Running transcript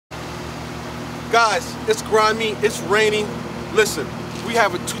Guys, it's grimy, it's raining. Listen, we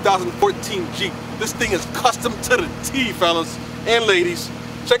have a 2014 Jeep. This thing is custom to the T, fellas and ladies.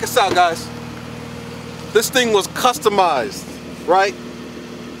 Check us out, guys. This thing was customized, right?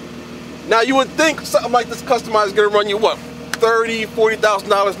 Now you would think something like this customized is gonna run you what? $30,000,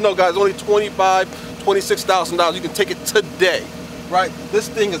 $40,000? No, guys, only $25,000, $26,000. You can take it today, right? This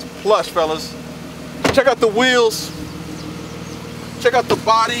thing is plush, fellas. Check out the wheels. Check out the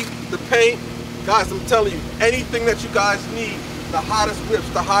body, the paint. Guys, I'm telling you, anything that you guys need, the hottest whips,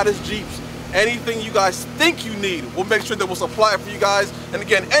 the hottest Jeeps, anything you guys think you need, we'll make sure that we'll supply it for you guys. And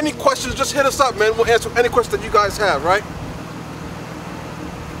again, any questions, just hit us up, man. We'll answer any questions that you guys have, right?